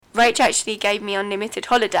Rach actually gave me unlimited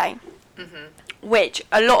holiday, which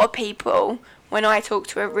a lot of people, when I talk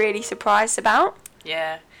to, are really surprised about.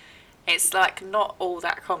 Yeah. It's, like, not all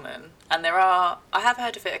that common. And I have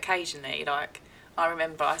heard of it occasionally. Like, I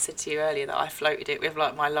remember I said to you earlier that I floated it with,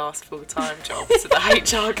 like, my last full-time job to the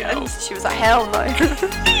HR girl. She was like, hell no.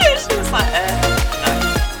 Yeah, she was like, no.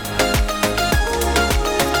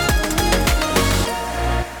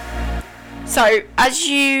 So, as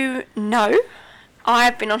you know,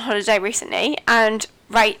 I've been on holiday recently, and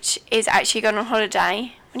Rach is actually going on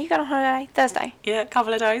holiday. When are you going on holiday? Thursday? Yeah, a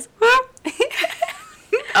couple of days. I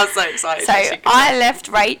was so excited. So, I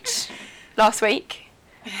left Rach last week,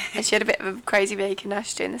 and she had a bit of a crazy week, and now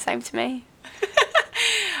she's doing the same to me.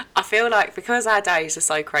 I feel like because our days are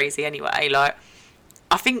so crazy anyway, like,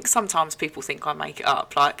 I think sometimes people think I make it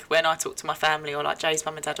up. Like, when I talk to my family or, like, Jay's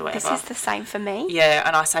mum and dad or whatever. This is the same for me. Yeah,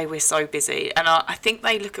 and I say we're so busy. And I think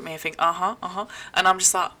they look at me and think, And I'm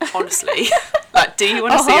just like, honestly, like, do you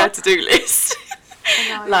want to see our to-do list?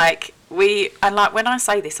 Like, when I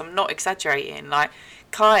say this, I'm not exaggerating. Like,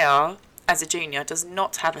 Kaya, as a junior, does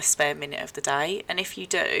not have a spare minute of the day. And if you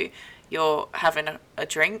do, you're having a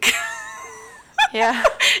drink. Yeah.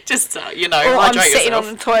 Just, or I'm sitting yourself.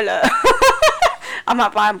 on the toilet.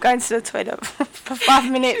 I'm going to the toilet for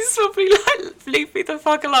 5 minutes. She's probably like, leave me the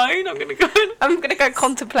fuck alone. I'm gonna go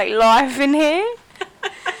Contemplate life in here.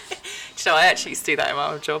 So I actually used to do that in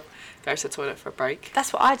my old job. Go to the toilet for a break.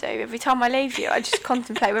 That's what I do. Every time I leave you, I just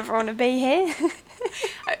contemplate whether I want to be here.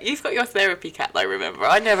 You've got your therapy cat though, remember?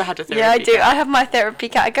 I never had a therapy cat. Yeah, I do. I have my therapy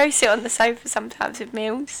cat. I go sit on the sofa sometimes with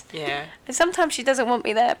Mills. Yeah. And sometimes she doesn't want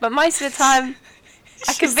me there, but most of the time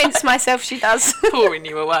I convince myself she does. Pouring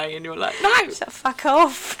you away and you're like, no! She's like, fuck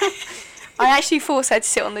off. I actually force her to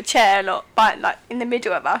sit on the chair a lot, like in the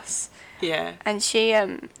middle of us. Yeah. And she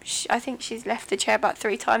I think she's left the chair about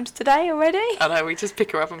 3 times today already. I know, we just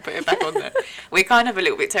pick her up and put her back on there. We're kind of a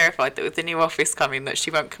little bit terrified that with the new office coming that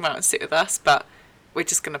she won't come out and sit with us, but we're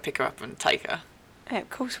just going to pick her up and take her. Yeah, of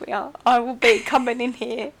course we are. I will be coming in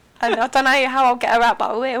here, and I don't know how I'll get her out,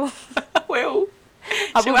 but I will. I will.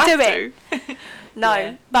 I will do it. No,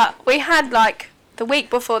 yeah. But we had, like, the week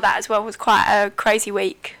before that as well was quite a crazy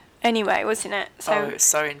week anyway, wasn't it? So, it was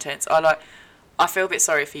so intense. I feel a bit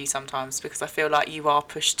sorry for you sometimes because I feel like you are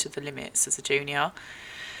pushed to the limits as a junior.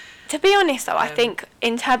 To be honest, though, I think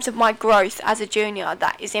in terms of my growth as a junior,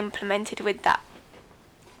 that is implemented with that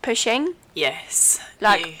pushing. Yes.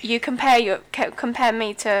 Like, you compare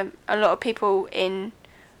me to a lot of people in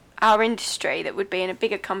our industry that would be in a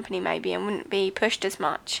bigger company maybe and wouldn't be pushed as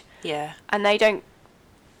much. Yeah. And they don't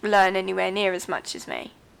learn anywhere near as much as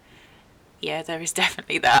me. Yeah, there is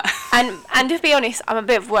definitely that. And to be honest, I'm a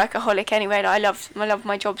bit of a workaholic anyway, and I love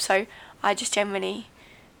my job, so I just generally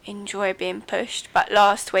enjoy being pushed. But it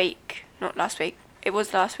was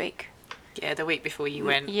last week. Yeah, the week before you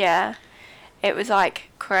went. Yeah, it was like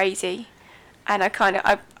crazy, and I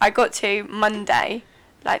got to Monday,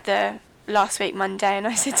 like the last week Monday, and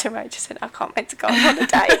I said to Rach, I can't wait to go on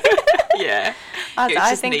holiday. Yeah.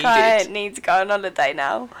 I think I need to go on holiday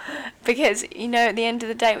now. Because, you know, at the end of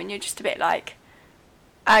the day when you're just a bit like,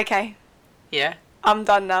 okay. Yeah. I'm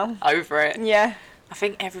done now. Over it. Yeah. I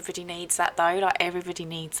think everybody needs that though. Like, everybody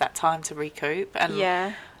needs that time to recoup. And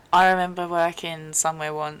yeah. I remember working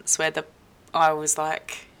somewhere once where I was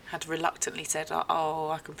like, had reluctantly said, like, oh,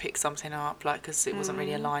 I can pick something up, like, because it wasn't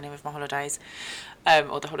really aligning with my holidays,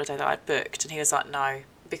 or the holiday that I'd booked. And he was like, no,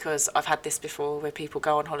 because I've had this before where people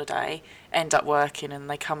go on holiday, end up working, and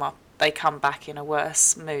they come back in a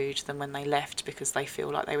worse mood than when they left because they feel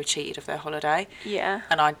like they were cheated of their holiday. Yeah.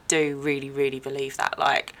 And I do really, really believe that.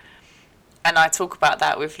 Like, and I talk about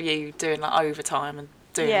that with you doing like overtime and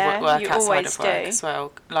doing work outside of work as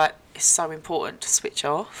well. Like, it's so important to switch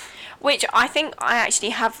off. Which I think I actually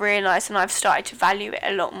have realised, and I've started to value it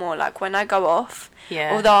a lot more. Like, when I go off,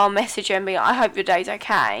 although I'll message you and be like, I hope your day's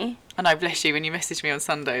okay. I know, bless you, when you messaged me on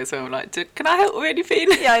Sunday as well, like, can I help with anything?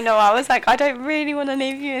 Yeah, I know, I was like, I don't really want to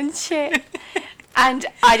leave you in shit. And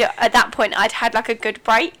at that point, I'd had, like, a good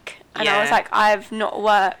break, and I was like, I've not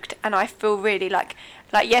worked, and I feel really, like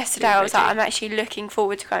yesterday, I was like, I'm actually looking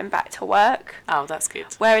forward to going back to work. Oh, that's good.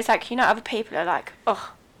 Whereas, like, you know, other people are like,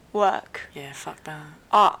 oh, work. Yeah, fuck that.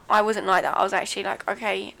 I wasn't like that. I was actually like,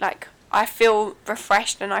 okay, like, I feel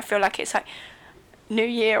refreshed, and I feel like it's, like, New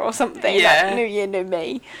Year or something. Yeah. Like, New Year, new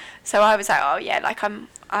me. So I was like, oh yeah, like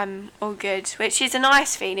I'm all good, which is a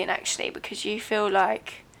nice feeling actually, because you feel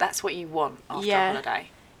like that's what you want after a holiday.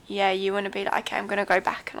 Yeah, you want to be like, okay, I'm gonna go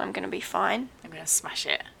back and I'm gonna be fine. I'm gonna smash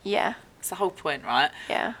it. Yeah. It's the whole point, right?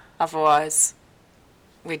 Yeah. Otherwise,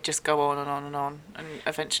 we'd just go on and on and on, and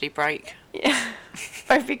eventually break. Yeah.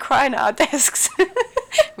 Both be crying at our desks.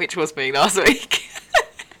 which was me last week.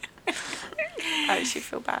 I actually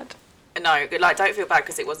feel bad. No, like, don't feel bad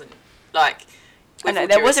because it wasn't, like... I know,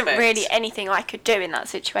 there wasn't really anything I could do in that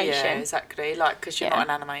situation. Yeah, exactly. Like, because you're not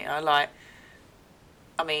an animator. Like,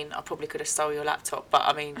 I mean, I probably could have stole your laptop, but,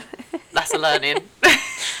 I mean, that's a learning.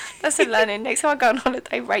 That's a learning. Next time I go on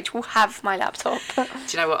holiday, Rach will have my laptop. Do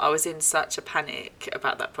you know what? I was in such a panic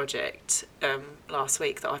about that project last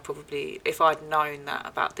week that I probably, if I'd known that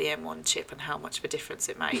about the M1 chip and how much of a difference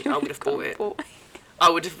it made, I would have bought it.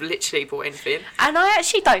 I would have literally bought anything. And I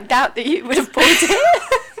actually don't doubt that you would have bought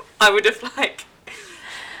it. I would have, like,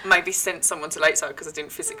 maybe sent someone to Lakeside because I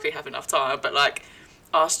didn't physically have enough time, but, like,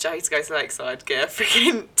 asked Jay to go to Lakeside, get a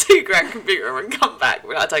freaking $2,000 computer and come back.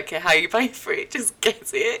 Well, I don't care how you pay for it, just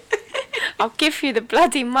get it. I'll give you the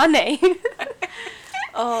bloody money.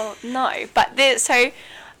 Oh, no. But so,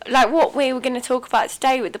 like, what we were going to talk about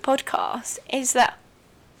today with the podcast is that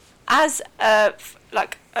as a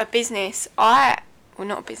business, not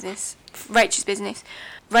a business, Rachel's business,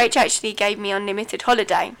 Rach actually gave me unlimited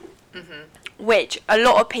holiday, which a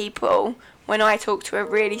lot of people, when I talk to, are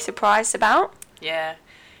really surprised about. Yeah,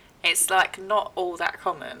 it's like not all that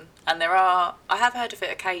common, and I have heard of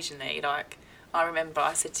it occasionally. Like, I remember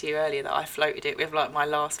I said to you earlier that I floated it with, like, my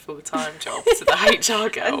last full-time job to the HR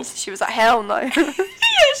girl. And she was like, hell no. Yeah,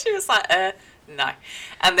 she was like, no.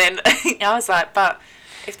 And then I was like, but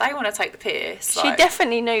if they want to take the piss, she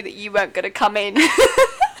definitely knew that you weren't going to come in.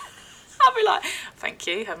 I'll be like, thank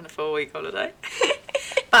you, having a 4-week holiday.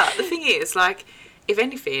 But the thing is, like, if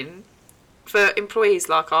anything, for employees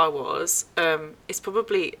like I was, it's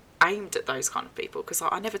probably aimed at those kind of people, because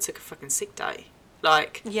I never took a fucking sick day.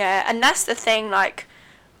 Like... Yeah, and that's the thing, like,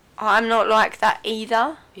 I'm not like that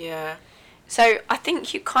either. Yeah. So I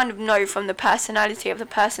think you kind of know from the personality of the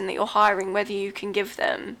person that you're hiring whether you can give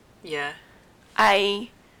them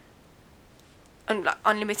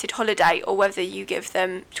unlimited holiday or whether you give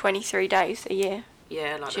them 23 days a year.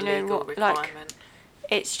 Yeah, like the legal requirement. Like,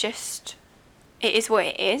 it's just... It is what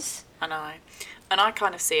it is. I know. And I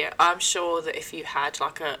kind of see it. I'm sure that if you had,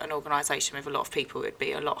 like, an organisation with a lot of people, it'd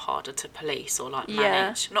be a lot harder to police or, like,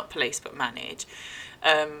 manage. Not police, but manage.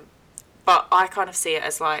 But I kind of see it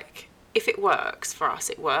as, like, if it works for us,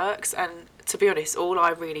 it works. And to be honest, all I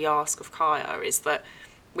really ask of Kaya is that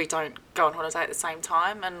we don't go on holiday at the same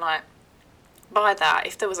time. And, like, by that,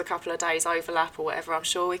 if there was a couple of days overlap or whatever, I'm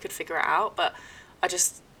sure we could figure it out. But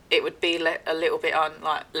it would be a little bit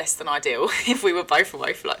less than ideal if we were both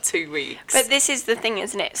away for, like, 2 weeks. But this is the thing,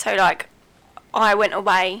 isn't it? So, like, I went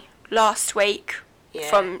away last week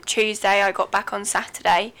from Tuesday. I got back on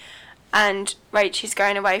Saturday, and Rach is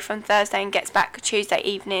going away from Thursday and gets back Tuesday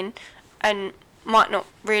evening, and might not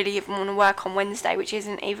really even want to work on Wednesday, which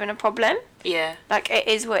isn't even a problem. Yeah. Like, it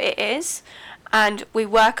is what it is, and we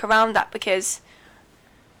work around that because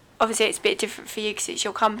obviously it's a bit different for you because it's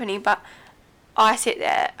your company, but I sit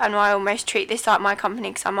there and I almost treat this like my company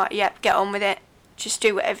because I'm like, yep, get on with it. Just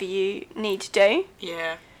do whatever you need to do.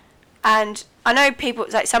 Yeah. And I know people,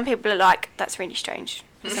 like, some people are like, that's really strange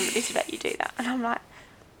for somebody to let you do that. And I'm like,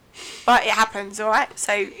 but it happens, alright?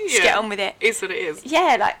 So just get on with it. It's what it is.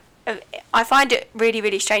 Yeah, like, I find it really,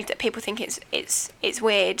 really strange that people think it's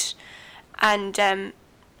weird. And,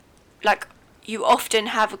 like, you often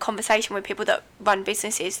have a conversation with people that run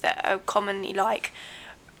businesses that are commonly like,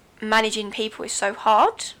 managing people is so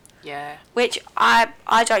hard. Yeah. Which I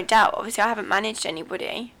don't doubt. Obviously, I haven't managed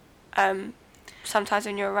anybody. Sometimes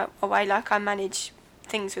when you're away, like, I manage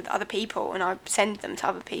things with other people and I send them to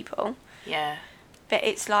other people. Yeah. But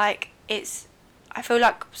it's like, I feel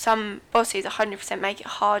like some bosses 100% make it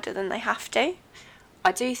harder than they have to.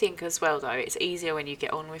 I do think as well, though, it's easier when you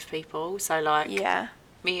get on with people. So, like,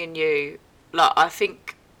 me and you, like, I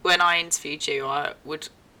think when I interviewed you,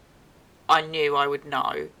 I knew I would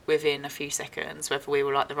know within a few seconds whether we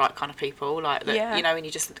were, like, the right kind of people. Like, that, you know, when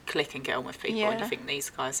you just click and get on with people and you think, these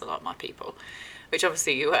guys are, like, my people, which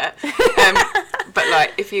obviously you were. But,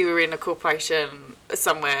 like, if you were in a corporation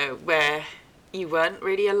somewhere where you weren't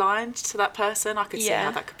really aligned to that person, I could see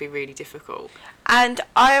how that could be really difficult. And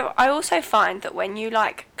I also find that when you,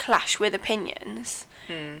 like, clash with opinions,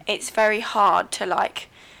 it's very hard to, like,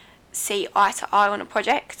 see eye to eye on a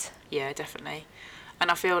project. Yeah, definitely. And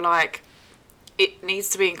I feel like it needs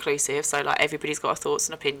to be inclusive, so, like, everybody's got thoughts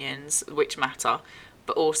and opinions which matter,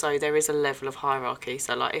 but also there is a level of hierarchy.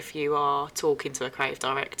 So, like, if you are talking to a creative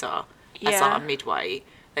director as, like, a midweight,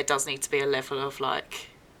 there does need to be a level of, like,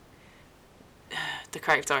 the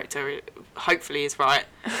creative director hopefully is right.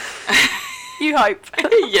 You hope.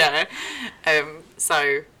 Yeah.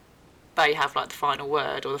 So they have like the final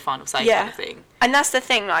word or the final say Yeah. kind of thing. And that's the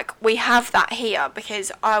thing, like, we have that here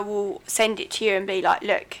because I will send it to you and be like,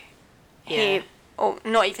 look, here, or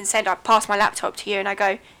not even send, I pass my laptop to you and I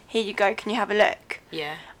go, here you go, can you have a look?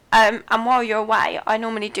 Yeah. And while you're away, I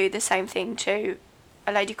normally do the same thing to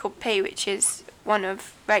a lady called P, which is one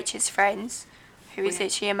of Rachel's friends, who is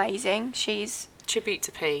literally amazing. She's... Tribute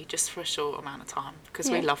to P, just for a short amount of time, because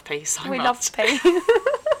we Yeah. love P so We much. love P.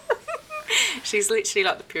 She's literally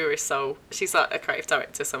like the purest soul. She's like a creative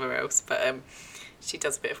director somewhere else, but she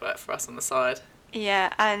does a bit of work for us on the side.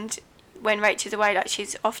 Yeah, and when Rachel's away, like,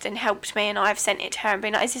 she's often helped me and I've sent it to her and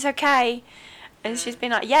been like, is this okay? And she's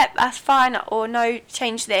been like, yep, that's fine, or no,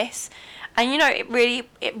 change this. And, you know, it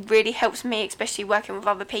really helps me, especially working with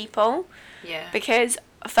other people. Yeah. Because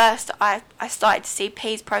first I started to see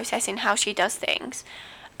P's process in how she does things.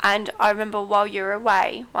 And I remember while you were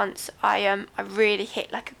away, once I really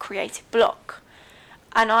hit like a creative block.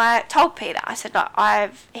 And I told P that, I said, like,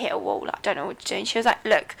 I've hit a wall, like, I don't know what to do. And she was like,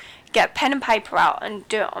 look, get pen and paper out and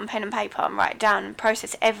do it on pen and paper and write it down and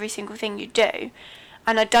process every single thing you do.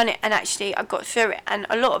 And I'd done it and actually I got through it. And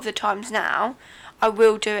a lot of the times now, I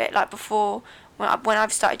will do it like before, when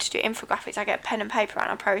I've started to do infographics, I get pen and paper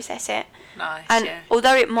and I process it. Nice, And yeah.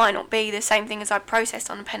 although it might not be the same thing as I processed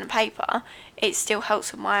on a pen and paper, it still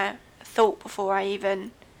helps with my thought before I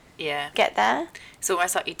even Yeah. get there. It's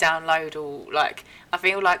almost like you download all, like, I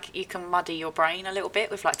feel like you can muddy your brain a little bit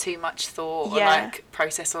with, like, too much thought Yeah. or, like,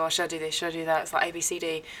 process, oh, should I do this, should I do that? It's like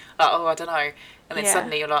ABCD, like, oh, I don't know. And then Yeah.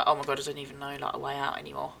 suddenly you're like, oh my God, I don't even know, like, a way out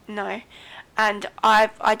anymore. No. And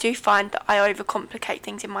I do find that I overcomplicate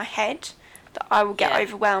things in my head, that I will get Yeah.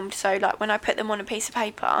 overwhelmed. So, like, when I put them on a piece of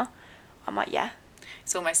paper, I'm like, yeah.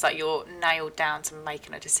 It's almost like you're nailed down to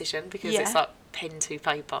making a decision because Yeah. it's like pen to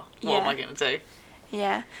paper. What Yeah. am I going to do?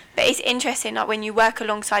 Yeah. But it's interesting, like, when you work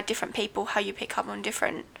alongside different people, how you pick up on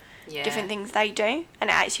different Yeah. things they do. And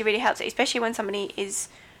it actually really helps, especially when somebody is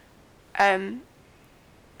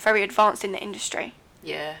very advanced in the industry.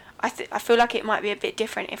 Yeah. I feel like it might be a bit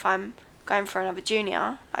different if I'm going for another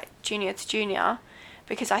junior, like junior to junior,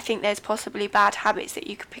 because I think there's possibly bad habits that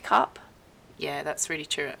you could pick up. Yeah, that's really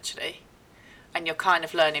true, actually. And you're kind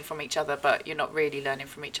of learning from each other, but you're not really learning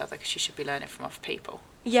from each other because you should be learning from other people.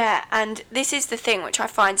 Yeah, and this is the thing which I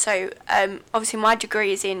find, so obviously my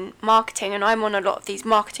degree is in marketing and I'm on a lot of these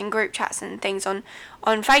marketing group chats and things on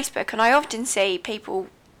Facebook, and I often see people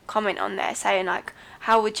comment on there saying, like,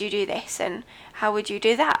 how would you do this and how would you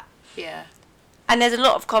do that? Yeah. And there's a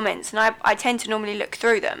lot of comments, and I tend to normally look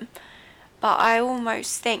through them, but I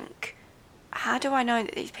almost think, how do I know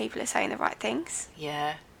that these people are saying the right things?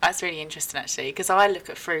 Yeah. That's really interesting, actually, because I look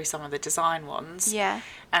through some of the design ones. Yeah.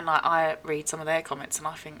 And, like, I read some of their comments and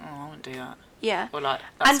I think, oh, I wouldn't do that. Yeah. Or, like,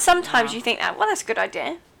 And that's, sometimes no. you think that, well, that's a good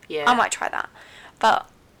idea. Yeah. I might try that. But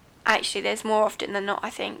actually, there's more often than not, I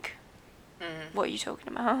think, what are you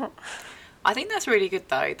talking about? I think that's really good,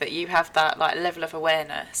 though, that you have that, like, level of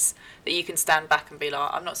awareness that you can stand back and be like,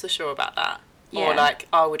 I'm not so sure about that. Yeah. Or, like,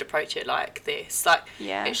 I would approach it like this. Like,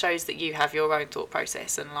 Yeah. it shows that you have your own thought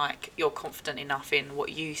process and, like, you're confident enough in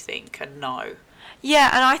what you think and know. Yeah,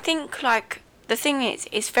 and I think, like, the thing is,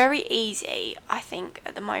 it's very easy, I think,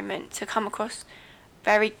 at the moment, to come across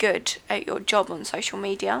very good at your job on social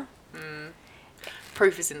media.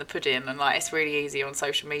 Proof is in the pudding, and, like, it's really easy on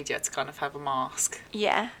social media to kind of have a mask.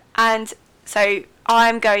 Yeah, and so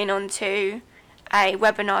I'm going on to a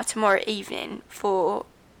webinar tomorrow evening for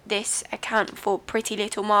this account for Pretty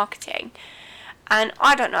Little Marketing. And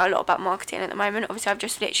I don't know a lot about marketing at the moment. Obviously, I've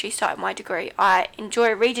just literally started my degree. I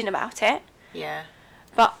enjoy reading about it, Yeah.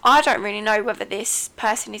 but I don't really know whether this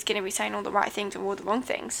person is going to be saying all the right things or all the wrong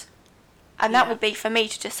things. And that Yeah. would be for me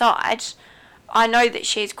to decide. I know that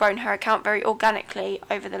she's grown her account very organically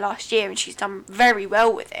over the last year and she's done very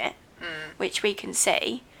well with it, which we can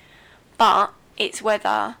see. But it's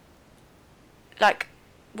whether, like,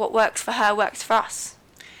 what works for her works for us.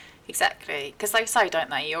 Exactly. Because they say, don't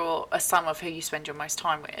they, you're a sum of who you spend your most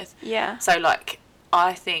time with. Yeah. So, like,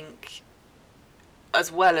 I think,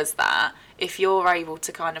 as well as that, if you're able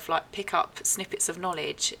to kind of, like, pick up snippets of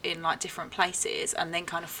knowledge in, like, different places and then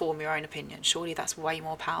kind of form your own opinion, surely that's way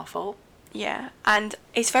more powerful. Yeah, and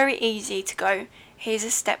it's very easy to go, here's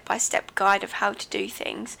a step-by-step guide of how to do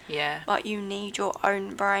things. Yeah. But you need your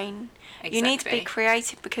own brain. Exactly. You need to be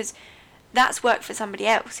creative because that's work for somebody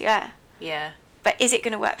else, yeah. Yeah. But is it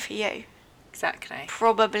going to work for you? Exactly.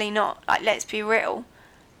 Probably not. Like, let's be real.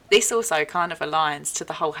 This also kind of aligns to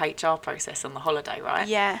the whole HR process on the holiday, right?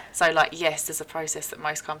 Yeah. So, like, yes, there's a process that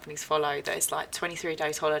most companies follow that is, like, 23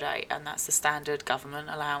 days holiday, and that's the standard government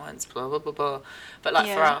allowance, blah, blah, blah, blah. But, like,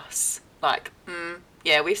 for Yeah. us, like,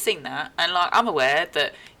 yeah, we've seen that. And, like, I'm aware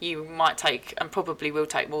that you might take, and probably will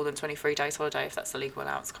take, more than 23 days holiday, if that's the legal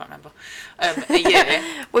allowance, I can't remember, a year.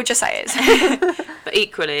 We'll just say it. But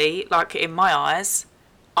equally, like, in my eyes,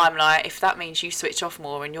 I'm like, if that means you switch off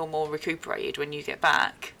more and you're more recuperated when you get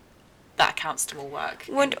back, that counts to more work.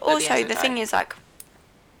 And also, the thing is, like,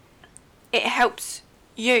 it helps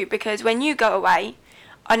you, because when you go away,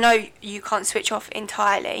 I know you can't switch off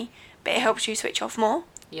entirely, but it helps you switch off more.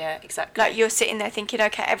 Yeah, exactly. Like, you're sitting there thinking,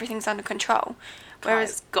 okay, everything's under control.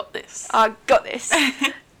 Whereas, got this. I got this.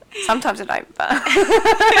 Sometimes I don't, but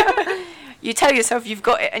you tell yourself you've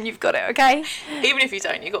got it and you've got it, okay? Even if you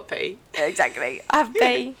don't, you got P. Yeah, exactly. I have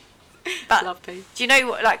P. But love P. Do you know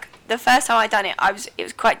what? Like, the first time I done it, it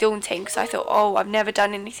was quite daunting, because I thought, oh, I've never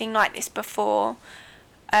done anything like this before.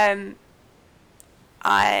 I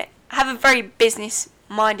have a very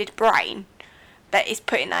business-minded brain that is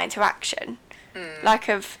putting that into action. Like,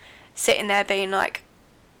 of sitting there being like,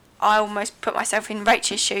 I almost put myself in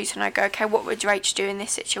Rachel's shoes, and I go, okay, what would Rach do in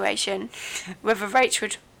this situation? Whether Rach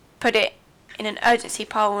would put it in an urgency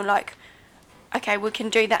pile and like, okay, we can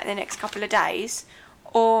do that in the next couple of days,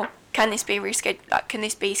 or can this be rescheduled? Like, can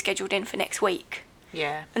this be scheduled in for next week?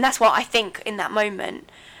 Yeah. And that's what I think in that moment.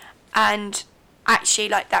 And actually,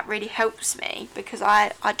 like, that really helps me, because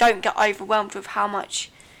I don't get overwhelmed with how much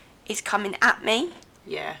is coming at me.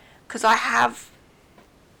 Yeah. Because I have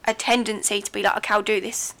a tendency to be like, okay, I'll do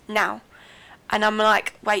this now. And I'm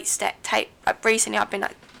like, wait, like, recently I've been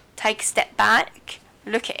like, take a step back,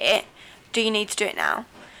 look at it. Do you need to do it now?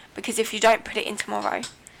 Because if you don't, put it in tomorrow.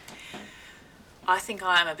 I think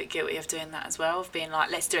I am a bit guilty of doing that as well, of being like,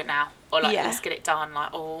 let's do it now, or like, let's get it done,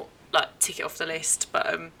 like, or like, tick it off the list.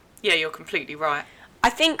 But yeah, you're completely right. I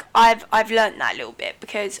think I've learnt that a little bit,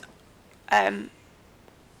 because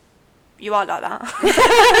you are like that.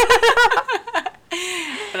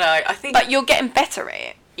 No, I think. But you're getting better at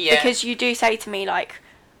it. Yeah. Because you do say to me, like,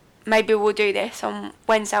 maybe we'll do this on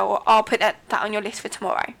Wednesday, or I'll put that on your list for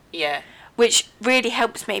tomorrow. Yeah. Which really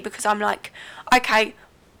helps me, because I'm like, okay,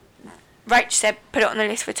 Rach said put it on the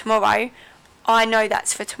list for tomorrow. I know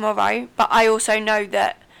that's for tomorrow, but I also know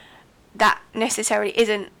that necessarily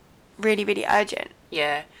isn't really, really urgent.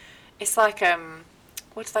 Yeah. It's like,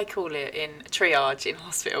 what do they call it in triage in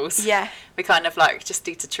hospitals? Yeah. We kind of like just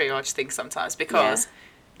need to triage things sometimes, because,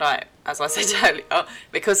 like, as I said earlier,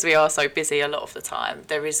 because we are so busy a lot of the time,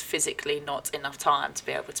 there is physically not enough time to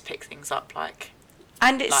be able to pick things up like.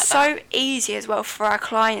 And it's like so easy as well for our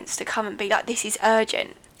clients to come and be like, this is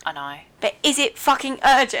urgent. I know. But is it fucking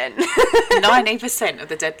urgent? 90% of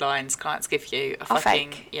the deadlines clients give you are fucking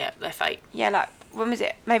fake. Yeah, they're fake. Yeah, like, when was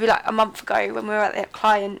it? Maybe like a month ago, when we were at the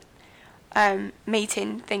client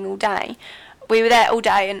meeting thing all day. We were there all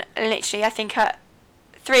day, and literally, I think at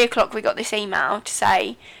 3 o'clock we got this email to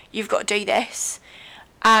say, you've got to do this.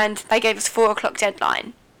 And they gave us 4 o'clock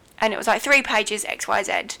deadline. And it was like 3 pages,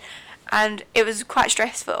 XYZ. And it was quite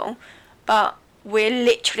stressful. But we're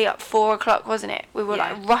literally at 4 o'clock, wasn't it? We were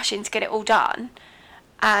like rushing to get it all done.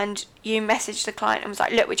 And you messaged the client and was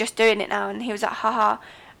like, look, we're just doing it now. And he was like, haha,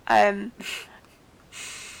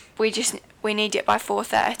 we need it by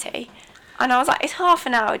 4:30. And I was like, it's half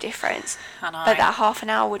an hour difference. I know. But that half an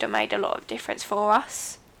hour would have made a lot of difference for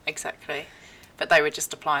us. Exactly. But they were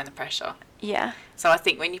just applying the pressure. Yeah. So I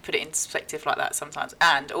think when you put it in perspective like that sometimes,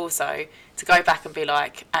 and also to go back and be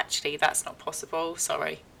like, actually, that's not possible,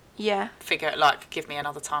 sorry. Yeah. Give me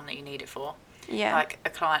another time that you need it for. Yeah. Like, a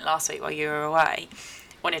client last week while you were away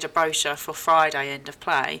wanted a brochure for Friday end of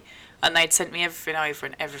play, and they'd sent me everything over,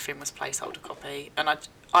 and everything was placeholder copy. And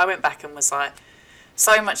I went back and was like,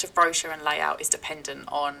 so much of brochure and layout is dependent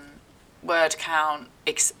on word count,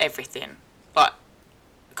 everything. Like,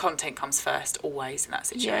 content comes first always in that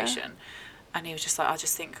situation. Yeah. And he was just like, I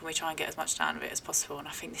just think, can we try and get as much down of it as possible? And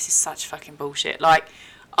I think this is such fucking bullshit. Like,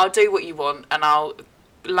 I'll do what you want, and I'll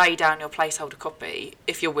lay down your placeholder copy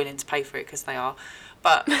if you're willing to pay for it, because they are.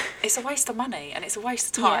 But it's a waste of money, and it's a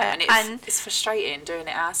waste of time. Yeah, and it's frustrating doing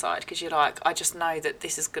it our side, because you're like, I just know that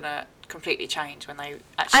this is going to completely change when they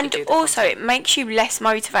actually do the And also, content. it makes you less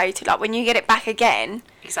motivated. Like, when you get it back again.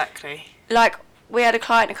 Exactly. Like, we had a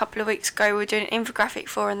client a couple of weeks ago we were doing an infographic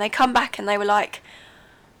for, and they come back and they were like,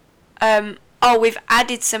 oh, we've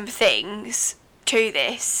added some things to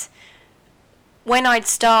this when I'd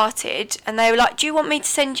started, and they were like, do you want me to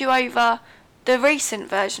send you over the recent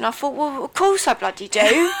version? I thought, well, of course I bloody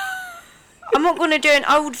do. I'm not going to do an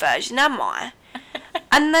old version, am I?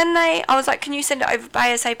 And then I was like, can you send it over by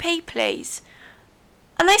ASAP, please?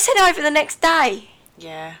 And they sent it over the next day.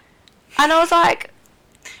 Yeah. And I was like,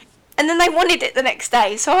 and then they wanted it the next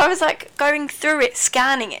day. So I was like going through it,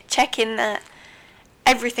 scanning it, checking that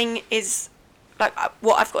everything is like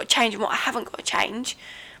what I've got to change and what I haven't got to change,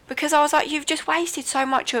 because I was like, you've just wasted so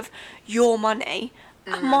much of your money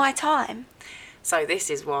and my time. So this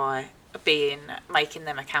is why making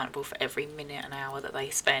them accountable for every minute and hour that they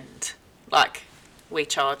spend. Like, we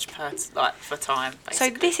charge for time,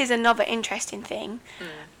 basically. So this is another interesting thing.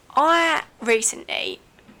 I recently,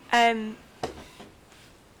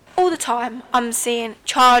 all the time, I'm seeing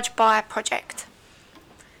charge by project.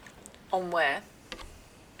 On where?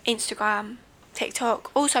 Instagram,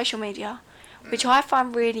 TikTok, all social media, which I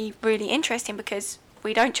find really, really interesting, because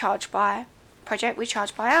we don't charge by project, we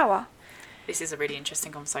charge by hour. This is a really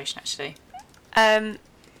interesting conversation, actually.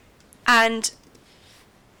 And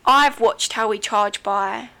I've watched how we charge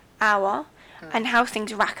by hour and how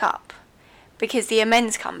things rack up, because the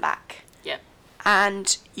amends come back. Yeah.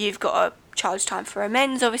 And you've got to charge time for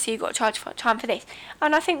amends, obviously you've got to charge for time for this.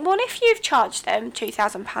 And I think, well, if you've charged them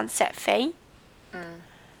 £2,000 set fee,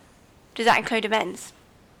 does that include amends?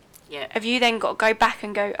 Yeah. Have you then got to go back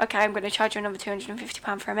and go, okay, I'm going to charge you another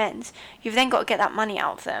 £250 for amends? You've then got to get that money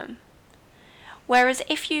out of them. Whereas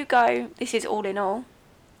if you go, this is all in all,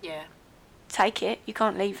 Yeah. take it, you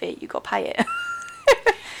can't leave it, you've got to pay it.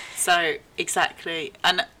 So, exactly.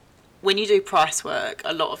 And when you do price work,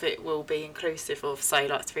 a lot of it will be inclusive of, say,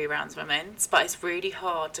 like 3 rounds of amends, but it's really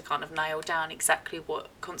hard to kind of nail down exactly what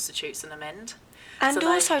constitutes an amend. And So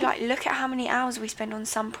also, like, look at how many hours we spend on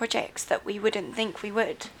some projects that we wouldn't think we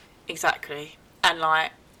would. Exactly. And,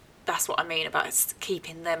 like, that's what I mean about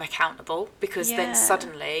keeping them accountable, because Yeah. then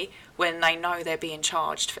suddenly, when they know they're being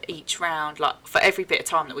charged for each round, like, for every bit of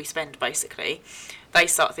time that we spend, basically, they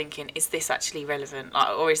start thinking, is this actually relevant?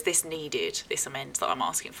 Like, or is this needed, this amend that I'm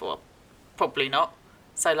asking for? Probably not.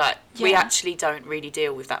 So, like, we Yeah. actually don't really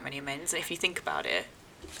deal with that many amends. And if you think about it...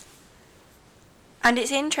 And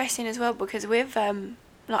it's interesting as well, because with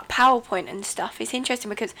like PowerPoint and stuff, it's interesting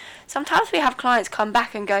because sometimes we have clients come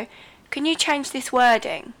back and go, can you change this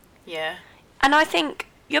wording? Yeah. And I think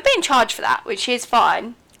you're being charged for that, which is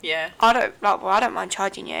fine. Yeah. I don't mind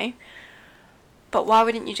charging you, but why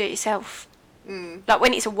wouldn't you do it yourself? Like,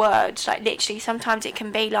 when it's a word, like, literally, sometimes it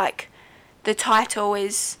can be like the title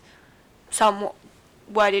is somewhat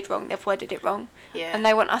worded wrong, they've worded it wrong, Yeah. and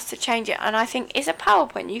they want us to change it. And I think it's a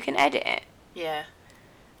PowerPoint, you can edit it, Yeah.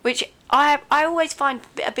 which I always find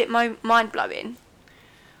a bit mind blowing.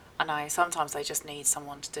 I know. Sometimes they just need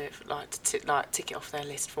someone to do it, like tick it off their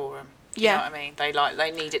list for them. Yeah. You know what I mean?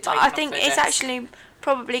 They need it taken But off I think their it's desk. actually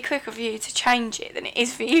probably quicker for you to change it than it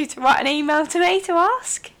is for you to write an email to me to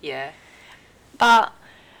ask. Yeah. But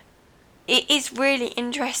it is really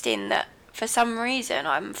interesting that for some reason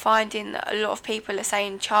I'm finding that a lot of people are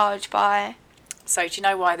saying charge by... So do you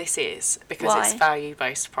know why this is? Because Why? it's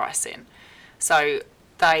value-based pricing. So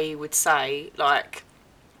they would say, like,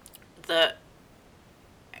 that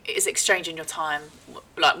it's exchanging your time,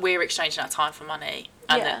 like, we're exchanging our time for money.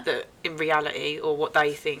 And Yeah. that in reality, or what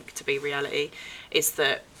they think to be reality, is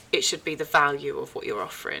that it should be the value of what you're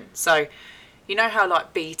offering. So, you know how,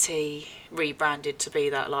 like, BT rebranded to be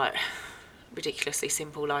that, like, ridiculously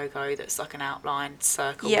simple logo that's like an outlined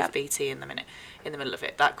circle Yeah. with BT in the middle of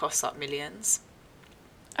it? That costs like millions.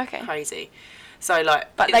 Okay. Crazy. So,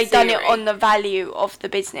 like, But in they've done it theory- on the value of the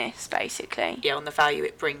business, basically. yeah, on the value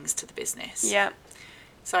it brings to the business. Yeah.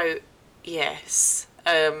 So, yes,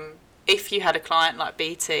 if you had a client like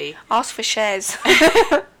BT, Ask for shares.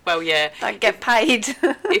 well, yeah, Don't get paid.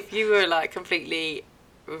 if you were like completely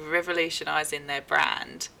revolutionising their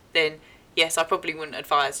brand, then yes, I probably wouldn't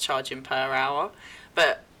advise charging per hour.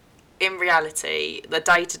 But in reality, the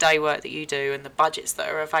day-to-day work that you do and the budgets that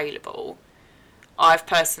are available, I've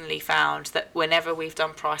personally found that whenever we've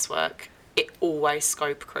done price work, it always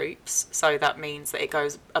scope creeps. So that means that it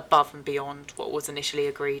goes above and beyond what was initially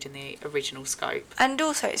agreed in the original scope. And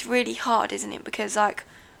also, it's really hard, isn't it? Because, like,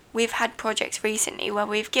 we've had projects recently where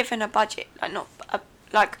we've given a budget, like, not a,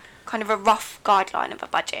 like, kind of a rough guideline of a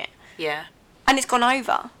budget, Yeah, and it's gone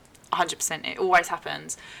over. 100%. It always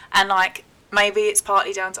happens. And, like, maybe it's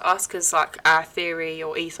partly down to us because, like, our theory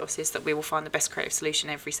or ethos is that we will find the best creative solution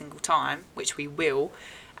every single time, which we will.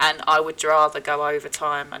 And I would rather go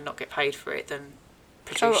overtime and not get paid for it than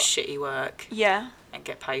produce shitty work Yeah. and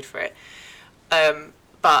get paid for it.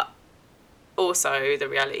 But also the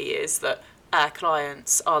reality is that our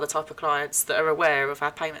clients are the type of clients that are aware of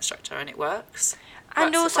our payment structure and it works.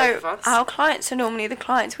 And Works for also, both of us. our clients are normally the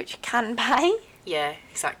clients which can pay. Yeah,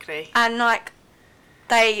 exactly. And, like,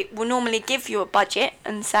 they will normally give you a budget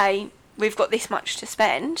and say, we've got this much to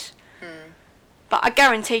spend. But I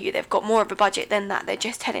guarantee you they've got more of a budget than that. They're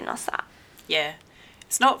just telling us that. Yeah.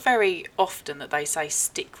 It's not very often that they say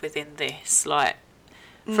stick within this. Like,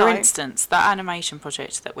 For No. instance, that animation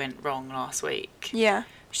project that went wrong last week. Yeah.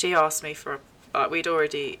 She asked me for I'd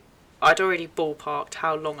already ballparked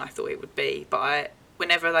how long I thought it would be, but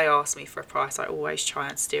whenever they ask me for a price, I always try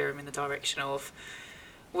and steer them in the direction of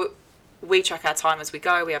we track our time as we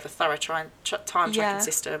go. We have a thorough time tracking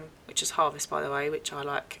system, which is Harvest, by the way, which I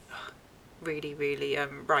like really, really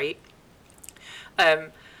rate.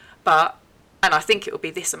 And I think it will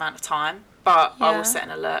be this amount of time. But I will set an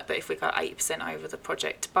alert that if we go 8% over the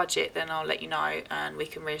project budget, then I'll let you know, and we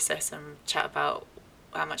can reassess and chat about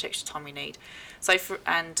how much extra time we need. So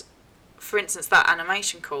for instance, that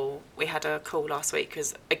animation call, we had a call last week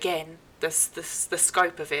because again, the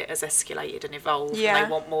scope of it has escalated and evolved. Yeah. And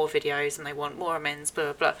they want more videos and they want more amends, blah,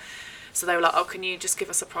 blah, blah. So they were like, oh, can you just give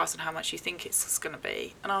us a price on how much you think it's going to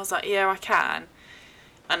be? And I was like, yeah, I can.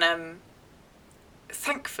 And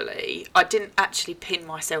thankfully, I didn't actually pin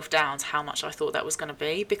myself down to how much I thought that was going to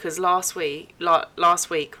be, because last week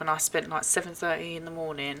when I spent like 7:30 in the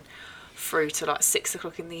morning through to like 6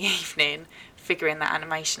 o'clock in the evening figuring that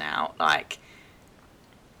animation out, like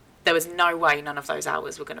there was no way none of those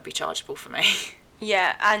hours were going to be chargeable for me.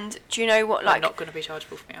 Yeah, and do you know what? Like, not going to be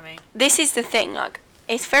chargeable for me. I mean, this is the thing. Like,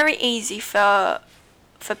 it's very easy for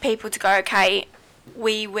people to go, okay,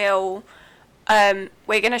 we will. We're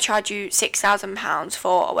going to charge you £6,000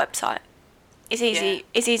 for a website. It's easy. Yeah.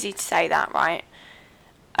 It's easy to say that, right?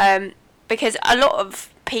 Because a lot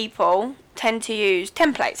of people tend to use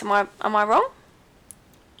templates. Am I wrong?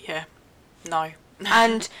 Yeah. No.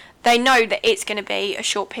 And they know that it's going to be a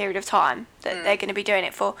short period of time that they're going to be doing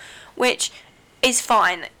it for, which is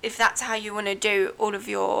fine if that's how you want to do all of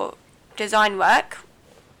your design work.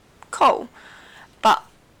 Cool, but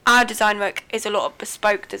our design work is a lot of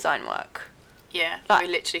bespoke design work. Yeah, like,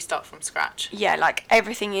 we literally start from scratch. Yeah, like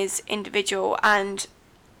everything is individual and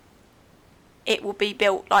it will be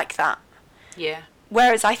built like that. Yeah.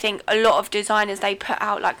 Whereas I think a lot of designers, they put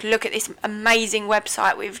out like, look at this amazing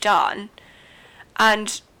website we've done,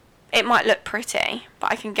 and it might look pretty,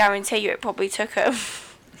 but I can guarantee you it probably took a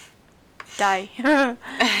day,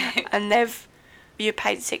 and you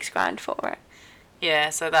paid $6,000 for it.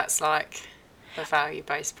 Yeah, so that's like the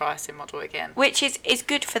value-based pricing model again. Which is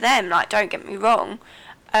good for them, like, don't get me wrong.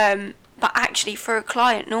 But actually for a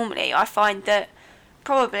client normally, I find that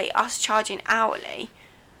probably us charging hourly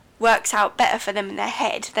works out better for them in their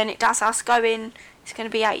head than it does us going, it's going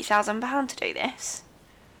to be £8,000 to do this.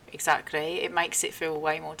 Exactly. It makes it feel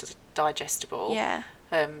way more digestible. Yeah.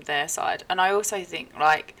 Their side. And I also think,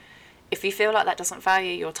 like, if you feel like that doesn't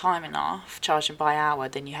value your time enough, charging by hour,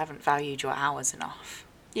 then you haven't valued your hours enough.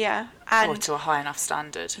 Yeah. Or And to a high enough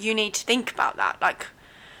standard. you need to think about that. Like,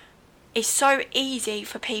 it's so easy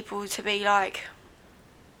for people to be like,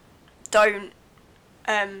 don't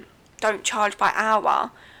charge by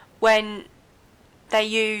hour, when they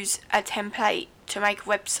use a template to make a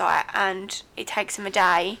website and it takes them a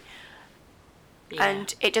day. Yeah.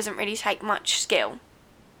 And it doesn't really take much skill.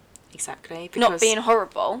 Exactly. Not being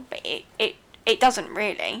horrible, but it doesn't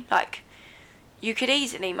really. Like, you could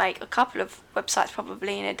easily make a couple of websites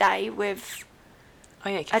probably in a day with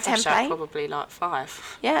you can flesh out probably like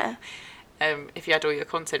 5. Yeah. If you had all your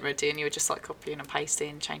content ready and you were just like copying and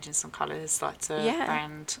pasting, changing some colours, like to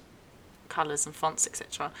brand colours and fonts,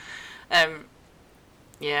 etc.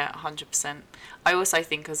 Yeah, 100%. I also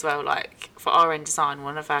think as well, like, for RN Design,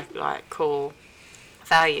 one of our like core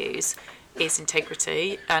values is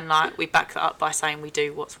integrity, and like we back that up by saying we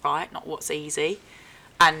do what's right, not what's easy.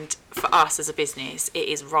 And for us as a business, it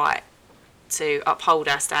is right to uphold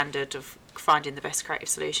our standard of finding the best creative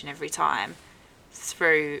solution every time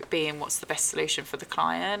through being what's the best solution for the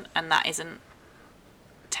client, and that isn't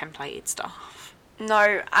templated stuff.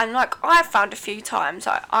 No, and like I've found a few times,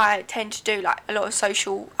 I tend to do like a lot of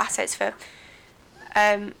social assets for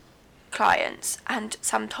clients, and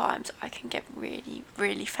sometimes I can get really,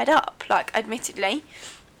 really fed up. Like, admittedly,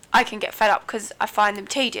 I can get fed up because I find them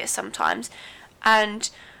tedious sometimes, and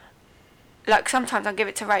like sometimes I'll give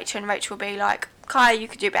it to Rachel and Rachel will be like, Kaya, you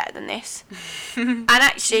could do better than this. And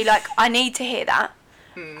actually, like, I need to hear that.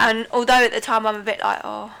 And although at the time I'm a bit like,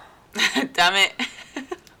 oh, damn it.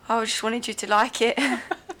 I just wanted you to like it.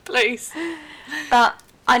 Please. But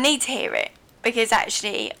I need to hear it, because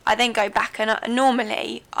actually I then go back and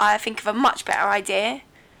normally I think of a much better idea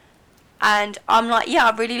and I'm like, yeah,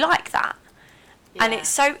 I really like that. Yeah. And it's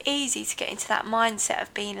so easy to get into that mindset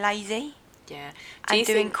of being lazy. Yeah. And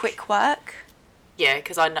doing quick work. Yeah,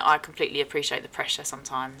 because I completely appreciate the pressure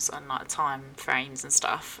sometimes and like time frames and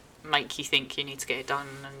stuff. make you think you need to get it done,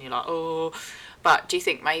 and you're like, oh. But do you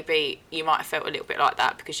think maybe you might have felt a little bit like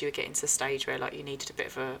that because you were getting to the stage where like you needed a bit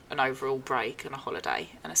of an overall break and a holiday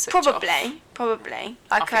and a switch off? Probably.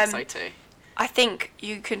 Like, I think so too. I think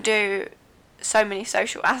you can do so many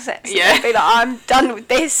social assets. Yeah. And be like, I'm done with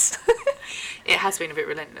this. It has been a bit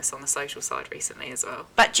relentless on the social side recently as well.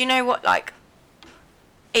 But do you know what? Like,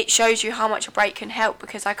 it shows you how much a break can help,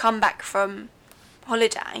 because I come back from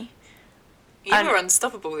holiday. You were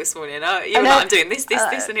unstoppable this morning. You were like, I'm doing this,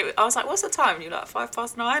 and I was like, what's the time? And you were like,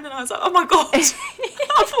 9:05, and I was like, oh my god.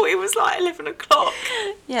 I thought it was like 11 o'clock.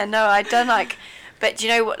 Yeah, no, I don't like. But do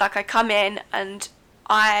you know what? Like, I come in and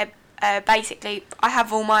I basically I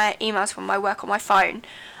have all my emails from my work on my phone,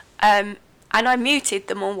 and I muted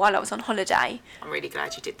them all while I was on holiday. I'm really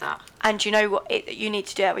glad you did that. And you know what? You need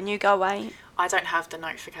to do it when you go away. I don't have the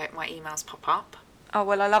notification. My emails pop up. Oh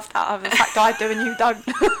well, I love that. In fact, I do and you don't.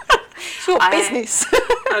 It's your business.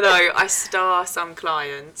 I know. I star some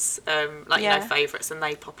clients, favourites, and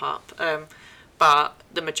they pop up. But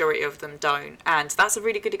the majority of them don't, and that's a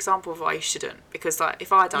really good example of why you shouldn't. Because like,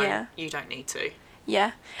 if I don't, you don't need to.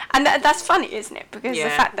 Yeah, and that's funny, isn't it? Because the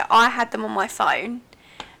fact that I had them on my phone,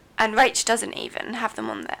 and Rach doesn't even have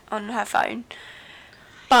them on her phone.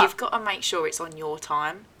 But you've got to make sure it's on your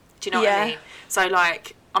time. Do you know what I mean? So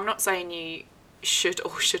like, I'm not saying you should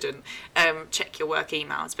or shouldn't check your work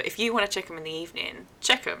emails, but if you want to check them in the evening,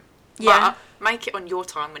 check them. Yeah. But make it on your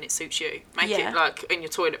time when it suits you. Make it like in your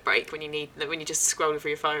toilet break when you just scroll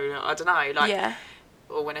through your phone. I don't know, like,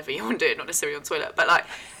 or whenever you want to do it, not necessarily on the toilet, but like,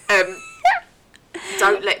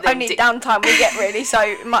 don't let them. Only downtime we get really,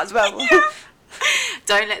 so might as well.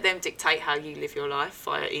 Don't let them dictate how you live your life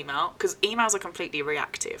via email, because emails are completely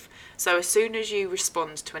reactive. So as soon as you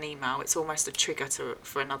respond to an email, it's almost a trigger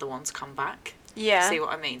for another one to come back. Yeah. See what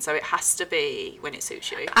I mean? So it has to be when it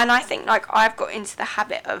suits you. And I think, like, I've got into the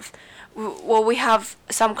habit of, well, we have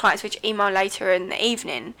some clients which email later in the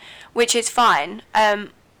evening, which is fine. And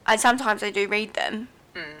sometimes I do read them.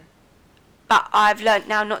 But I've learnt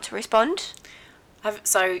now not to respond.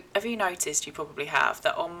 Have you noticed, you probably have,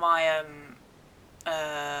 that on my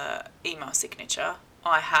email signature,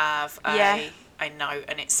 I have a note,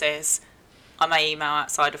 and it says, I may email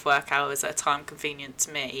outside of work hours at a time convenient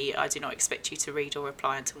to me. I do not expect you to read or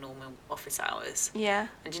reply until normal office hours. Yeah.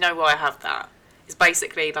 And do you know why I have that? It's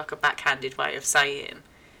basically like a backhanded way of saying,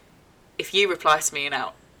 if you reply to me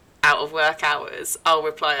out of work hours, I'll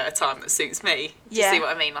reply at a time that suits me. Do you see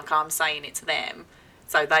what I mean? Like, I'm saying it to them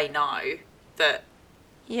so they know that.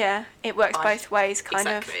 Yeah, it works both ways, kind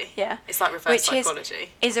of. Yeah. It's like reverse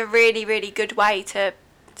psychology. Is a really, really good way to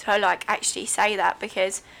like actually say that,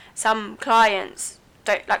 because some clients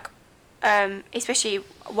don't like, especially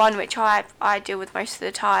one which I deal with most of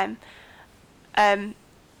the time.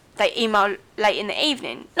 They email late in the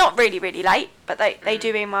evening, not really, really late, but they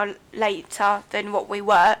do email later than what we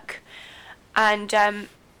work, and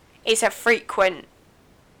it's a frequent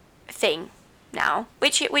thing now,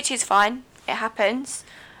 which is fine. It happens.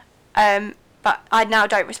 But I now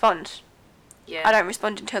don't respond. Yeah. I don't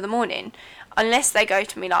respond until the morning, unless they go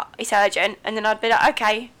to me like, it's urgent, and then I'd be like,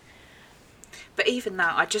 okay. But even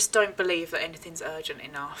that, I just don't believe that anything's urgent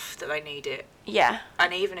enough that they need it. Yeah.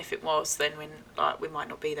 And even if it was, then we might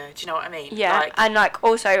not be there. Do you know what I mean? Yeah. And like,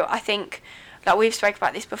 also, I think, like, we've spoken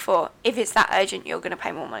about this before, if it's that urgent, you're going to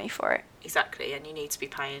pay more money for it. Exactly, and you need to be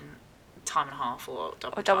paying time and a half or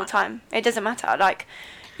double time. It doesn't matter. Like,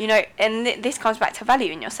 you know, and this comes back to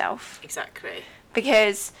valuing yourself. Exactly.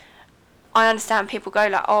 Because I understand people go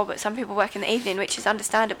like, oh, but some people work in the evening, which is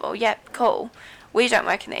understandable. Yeah, cool. We don't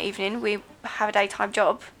work in the evening. We have a daytime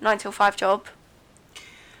job, 9 till 5 job.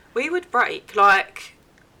 We would break, like,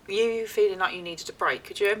 you feeling like you needed a break.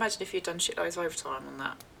 Could you imagine if you'd done shitloads of overtime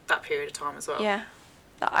on that period of time as well? Yeah.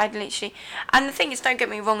 Like, I'd literally... And the thing is, don't get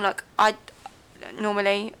me wrong, like, I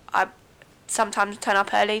sometimes turn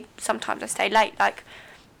up early, sometimes I stay late, like...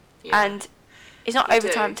 Yeah. And it's not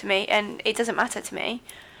overtime to me, and it doesn't matter to me.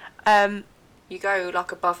 You go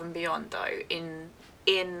like above and beyond though, in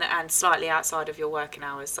and slightly outside of your working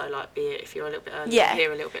hours. So like, be it if you're a little bit early,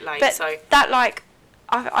 here a little bit late. But so that, like,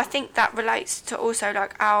 I think that relates to also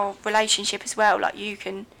like our relationship as well. Like, you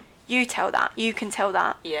can tell that,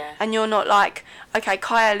 Yeah. And you're not like, okay,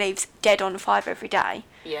 Kaya leaves dead on 5 every day.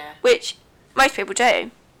 Yeah. Which most people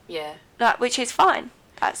do. Yeah. Like, which is fine.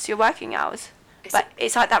 That's your working hours. But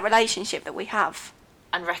it's like that relationship that we have.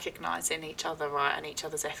 And recognising each other, right, and each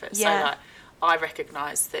other's efforts. Yeah. So, like, I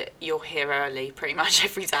recognise that you're here early pretty much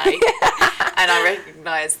every day. And I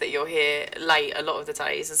recognise that you're here late a lot of the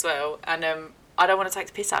days as well. And I don't want to take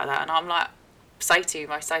the piss out of that. And I'm like, say to you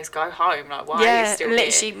most days, go home. Like, why are you still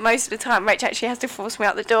literally, here? most of the time, Rach actually has to force me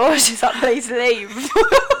out the door. She's like, please leave.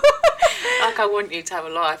 Like, I want you to have a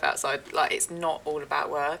life outside. Like, it's not all about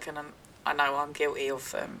work, and I know I'm guilty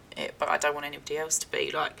of it, but I don't want anybody else to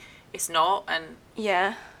be. Like, it's not, and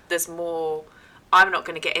Yeah. there's more. I'm not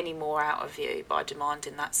going to get any more out of you by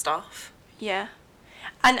demanding that stuff. Yeah.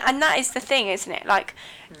 And that is the thing, isn't it? Like,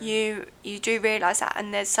 you do realise that,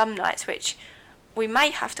 and there's some nights which we may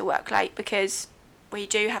have to work late because we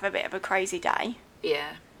do have a bit of a crazy day.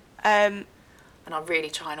 Yeah. Um, And I really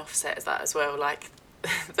try and offset that as well. Like,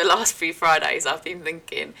 the last few Fridays, I've been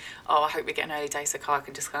thinking, oh, I hope we get an early day so Kai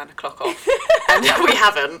can just kind of clock off. And we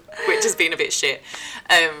haven't, which has been a bit shit.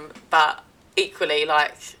 But equally,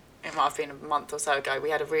 like, it might have been a month or so ago, we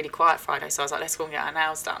had a really quiet Friday, so I was like, let's go and get our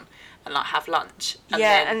nails done and, like, have lunch.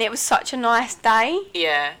 and it was such a nice day.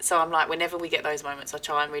 Yeah, so I'm like, whenever we get those moments, I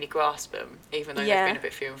try and really grasp them, even though they've been a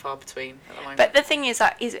bit few and far between at the moment. But the thing is,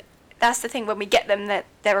 that's the thing, when we get them,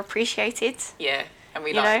 they're appreciated. Yeah, and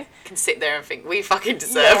we, know? can sit there and think, we fucking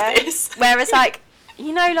deserve this. Whereas, like,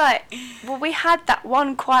 well, we had that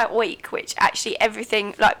one quiet week, which actually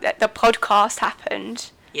everything, like, the podcast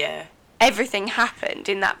happened. Yeah. Everything happened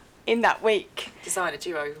in that week. Designer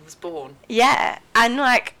Duo was born. Yeah, and,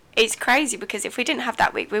 like, it's crazy because if we didn't have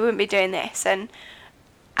that week, we wouldn't be doing this. And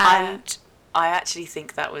I actually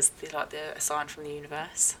think that was the sign from the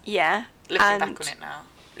universe. Yeah. Looking back on it now.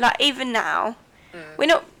 Like, even now, we're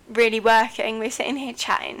not really working. We're sitting here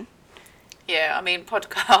chatting. Yeah, I mean,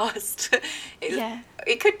 podcast.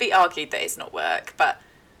 It could be argued that it's not work, but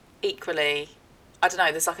equally, I don't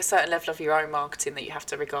know, there's like a certain level of your own marketing that you have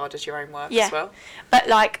to regard as your own work as well. But,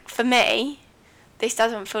 like, for me, this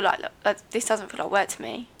doesn't feel like work to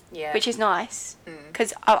me. Yeah. Which is nice.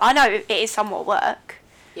 Because I know it is somewhat work.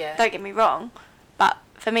 Yeah. Don't get me wrong. But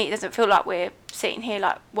for me, it doesn't feel like we're sitting here,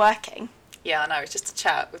 like, working. Yeah, I know. It's just a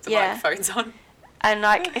chat with the microphones on. And,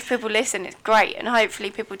 like, if people listen, it's great. And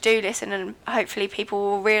hopefully people do listen, and hopefully people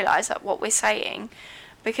will realise that what we're saying.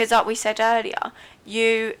 Because, like we said earlier,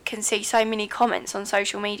 you can see so many comments on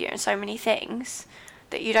social media and so many things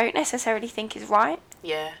that you don't necessarily think is right.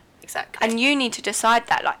 Yeah, exactly. And you need to decide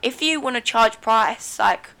that. Like, if you want to charge price,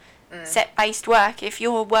 like, set-based work, if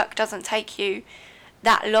your work doesn't take you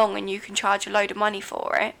that long and you can charge a load of money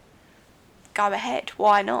for it, go ahead.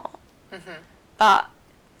 Why not? Mm-hmm. But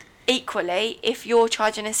equally, if you're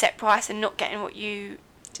charging a set price and not getting what you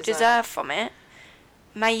deserve from it,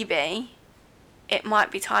 maybe it might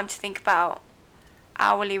be time to think about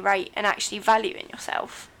hourly rate and actually valuing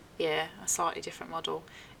yourself. Yeah, a slightly different model.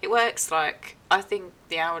 It works, like, I think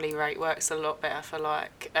the hourly rate works a lot better for,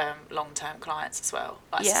 like, long-term clients as well.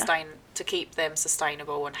 Like, to keep them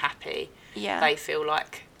sustainable and happy. Yeah. They feel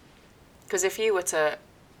like, because if you were to,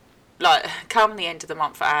 like, come the end of the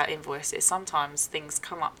month for our invoices, sometimes things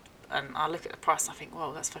come up and I look at the price and I think,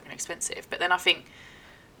 whoa, that's fucking expensive. But then I think,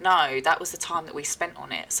 no, that was the time that we spent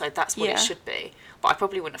on it, so that's what it should be. But I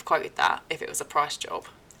probably wouldn't have quoted that if it was a price job.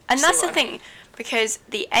 And that's the thing, because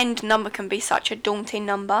the end number can be such a daunting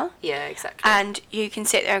number. Yeah, exactly. And you can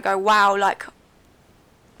sit there and go, wow, like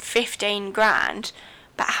 15 grand,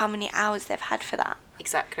 but how many hours they've had for that?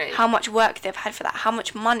 Exactly. How much work they've had for that? How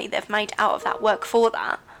much money they've made out of that work for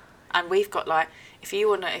that? And we've got, like, if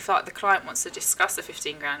like the client wants to discuss the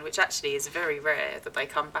 15 grand, which actually is very rare that they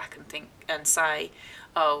come back and think and say,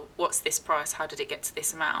 oh, what's this price? How did it get to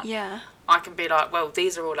this amount? Yeah. I can be like, well,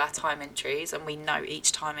 these are all our time entries, and we know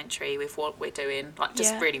each time entry with what we're doing, like,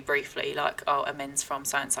 just really briefly, like, oh, amends from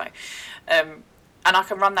so-and-so. And I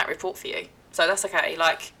can run that report for you. So that's okay.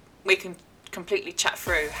 Like, we can completely chat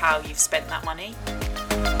through how you've spent that money.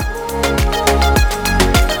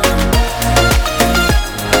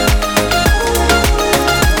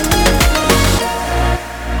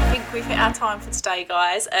 We've hit our time for today,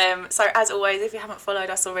 guys. So as always, if you haven't followed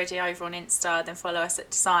us already over on Insta, then follow us at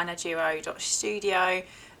designerduo.studio.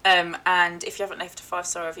 And if you haven't left a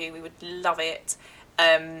 5-star review, we would love it.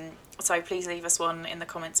 So please leave us one in the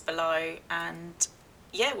comments below. And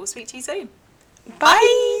yeah, we'll speak to you soon.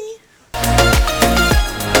 Bye.